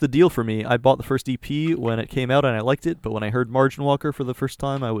clinched the deal for me. I bought the first EP when it came out and I liked it, but when I heard Margin Walker for the first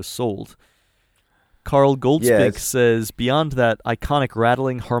time, I was sold. Carl Goldspink says, beyond that iconic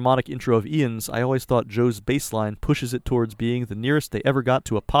rattling harmonic intro of Ian's, I always thought Joe's bass line pushes it towards being the nearest they ever got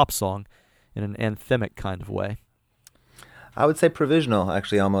to a pop song in an anthemic kind of way. I would say provisional,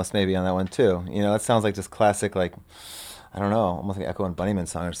 actually, almost maybe on that one too. It sounds like just classic, like, I don't know, almost like Echo and Bunnyman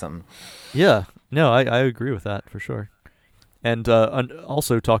song or something. Yeah, no, I agree with that for sure. And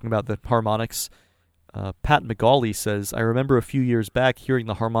also talking about the harmonics, Pat McGauley says, I remember a few years back hearing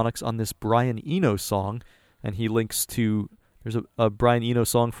the harmonics on this Brian Eno song, and he links to, there's a Brian Eno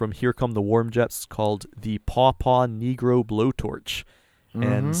song from Here Come the Warm Jets called the Paw Paw Negro Blowtorch. Mm-hmm.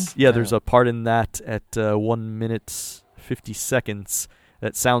 And there's a part in that at 1 minute 50 seconds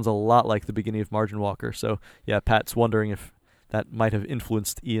that sounds a lot like the beginning of Margin Walker. So yeah, Pat's wondering if that might have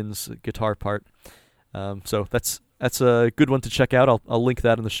influenced Ian's guitar part. So that's a good one to check out. I'll link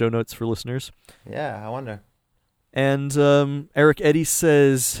that in the show notes for listeners. Yeah, I wonder. And Eric Eddy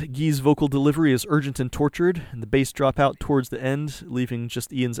says, Guy's vocal delivery is urgent and tortured, and the bass drop out towards the end, leaving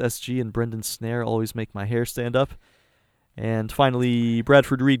just Ian's SG and Brendan's snare always make my hair stand up. And finally,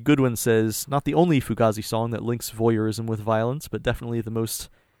 Bradford Reed Goodwin says, not the only Fugazi song that links voyeurism with violence, but definitely the most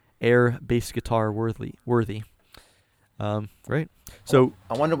air bass guitar worthy. Great. So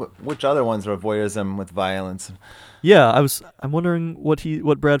I wonder which other ones are voyeurism with violence. Yeah, I'm wondering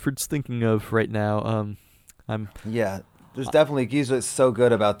what Bradford's thinking of right now. There's definitely Guy's so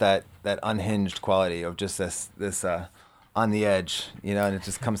good about that unhinged quality of just this on the edge, and it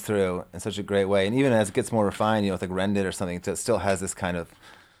just comes through in such a great way. And even as it gets more refined, with like Rended or something, it still has this kind of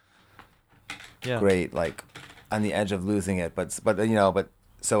great, like on the edge of losing it, but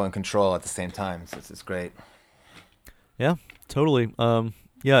so in control at the same time. So it's great. Yeah, totally.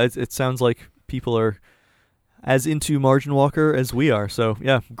 It sounds like people are as into Margin Walker as we are. So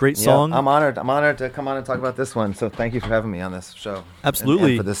yeah, great song. Yeah, I'm honored to come on and talk about this one. So thank you for having me on this show.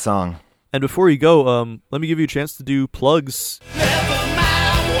 Absolutely. And for this song. And before you go, let me give you a chance to do plugs.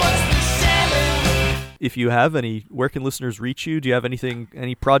 If you have any, where can listeners reach you? Do you have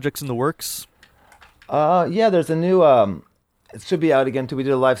any projects in the works? There's a new, it should be out again too. We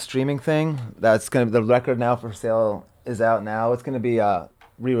did a live streaming thing. That's going to be the record now for sale is out now. It's going to be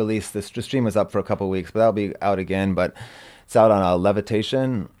re-released. The stream was up for a couple of weeks, but that'll be out again. But it's out on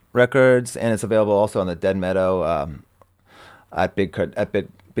Levitation Records, and it's available also on the Dead Meadow at Big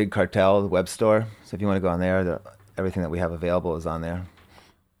Cartel web store. So if you want to go on there, everything that we have available is on there.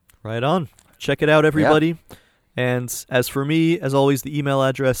 Right on. Check it out, everybody. Yeah. And as for me, as always, the email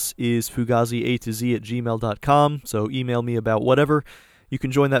address is fugaziA to Z@gmail.com. So email me about whatever. you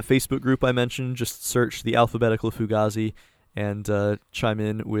can join that Facebook group I mentioned. Just search The Alphabetical Fugazi and chime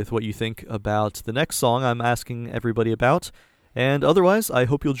in with what you think about the next song I'm asking everybody about. And otherwise, I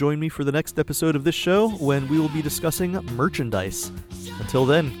hope you'll join me for the next episode of this show when we will be discussing merchandise. Until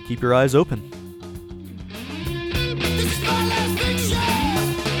then, keep your eyes open.